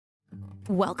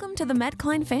Welcome to the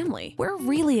MedCline family. We're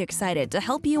really excited to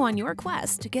help you on your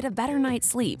quest to get a better night's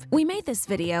sleep. We made this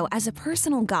video as a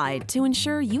personal guide to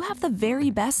ensure you have the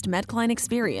very best MedCline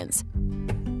experience.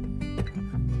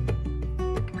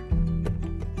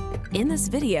 In this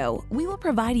video, we will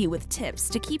provide you with tips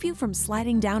to keep you from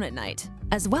sliding down at night,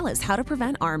 as well as how to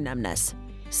prevent arm numbness.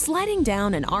 Sliding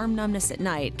down and arm numbness at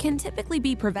night can typically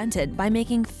be prevented by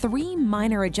making 3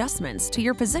 minor adjustments to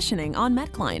your positioning on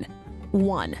MedCline.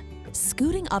 1.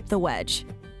 Scooting up the wedge.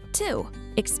 2.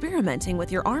 Experimenting with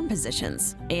your arm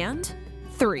positions. And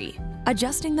 3.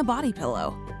 Adjusting the body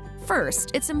pillow.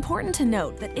 First, it's important to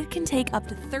note that it can take up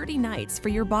to 30 nights for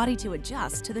your body to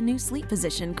adjust to the new sleep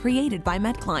position created by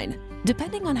MedCline.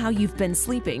 Depending on how you've been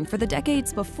sleeping for the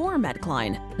decades before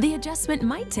MedCline, the adjustment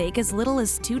might take as little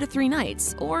as 2 to 3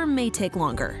 nights or may take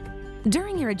longer.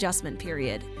 During your adjustment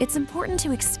period, it's important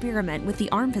to experiment with the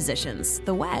arm positions,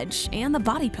 the wedge, and the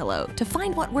body pillow to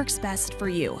find what works best for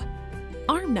you.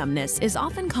 Arm numbness is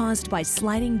often caused by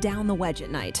sliding down the wedge at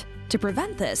night. To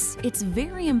prevent this, it's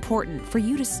very important for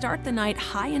you to start the night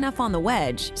high enough on the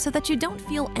wedge so that you don't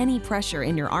feel any pressure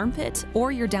in your armpit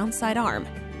or your downside arm.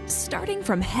 Starting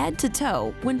from head to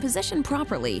toe, when positioned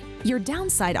properly, your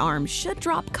downside arm should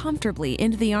drop comfortably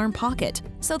into the arm pocket,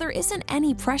 so there isn't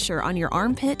any pressure on your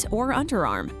armpit or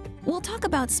underarm. We'll talk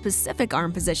about specific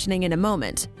arm positioning in a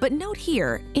moment, but note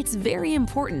here, it's very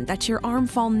important that your arm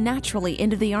fall naturally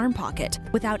into the arm pocket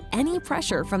without any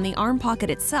pressure from the arm pocket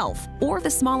itself or the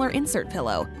smaller insert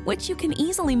pillow, which you can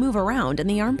easily move around in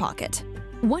the arm pocket.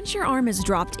 Once your arm is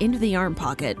dropped into the arm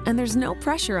pocket and there's no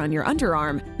pressure on your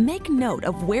underarm, make note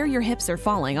of where your hips are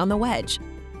falling on the wedge.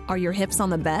 Are your hips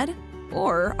on the bed?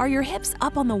 Or are your hips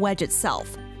up on the wedge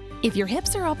itself? If your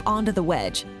hips are up onto the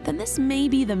wedge, then this may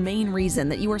be the main reason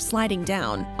that you are sliding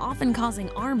down, often causing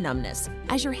arm numbness,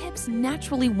 as your hips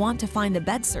naturally want to find the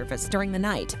bed surface during the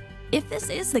night. If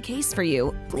this is the case for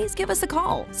you, please give us a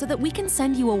call so that we can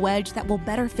send you a wedge that will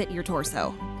better fit your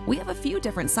torso. We have a few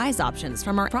different size options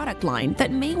from our product line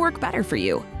that may work better for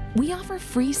you. We offer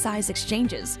free size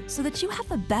exchanges so that you have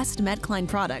the best MedCline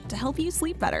product to help you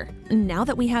sleep better. Now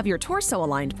that we have your torso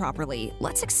aligned properly,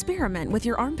 let's experiment with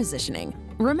your arm positioning.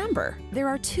 Remember, there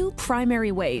are 2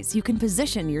 primary ways you can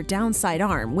position your downside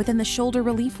arm within the shoulder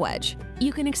relief wedge.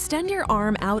 You can extend your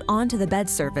arm out onto the bed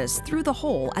surface through the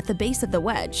hole at the base of the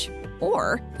wedge,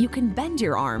 or you can bend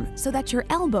your arm so that your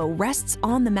elbow rests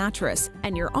on the mattress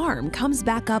and your arm comes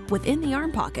back up within the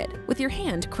arm pocket with your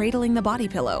hand cradling the body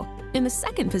pillow. In the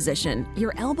second position,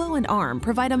 your elbow and arm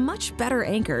provide a much better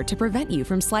anchor to prevent you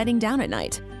from sliding down at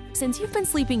night. Since you've been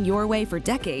sleeping your way for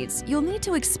decades, you'll need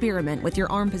to experiment with your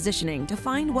arm positioning to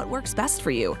find what works best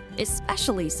for you,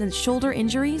 especially since shoulder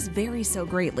injuries vary so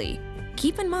greatly.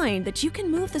 Keep in mind that you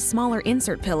can move the smaller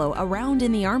insert pillow around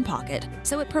in the arm pocket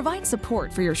so it provides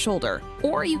support for your shoulder,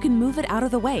 or you can move it out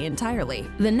of the way entirely.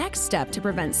 The next step to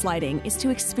prevent sliding is to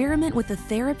experiment with the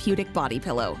therapeutic body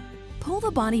pillow. Pull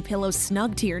the body pillow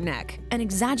snug to your neck and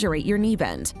exaggerate your knee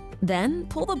bend. Then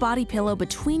pull the body pillow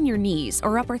between your knees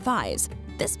or upper thighs.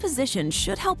 This position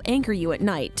should help anchor you at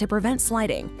night to prevent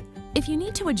sliding. If you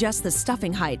need to adjust the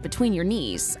stuffing height between your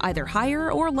knees, either higher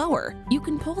or lower, you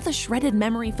can pull the shredded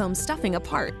memory foam stuffing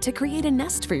apart to create a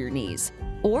nest for your knees,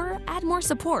 or add more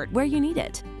support where you need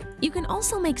it. You can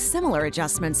also make similar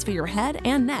adjustments for your head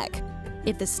and neck.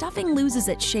 If the stuffing loses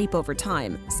its shape over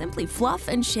time, simply fluff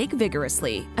and shake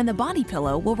vigorously, and the body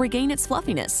pillow will regain its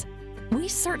fluffiness. We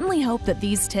certainly hope that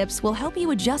these tips will help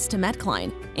you adjust to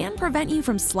MedCline and prevent you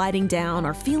from sliding down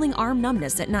or feeling arm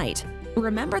numbness at night.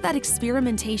 Remember that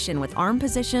experimentation with arm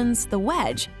positions, the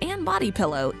wedge, and body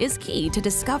pillow is key to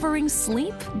discovering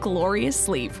glorious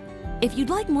sleep. If you'd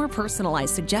like more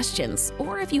personalized suggestions,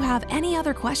 or if you have any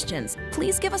other questions,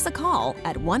 please give us a call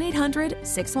at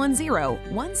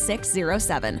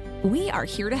 1-800-610-1607. We are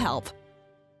here to help.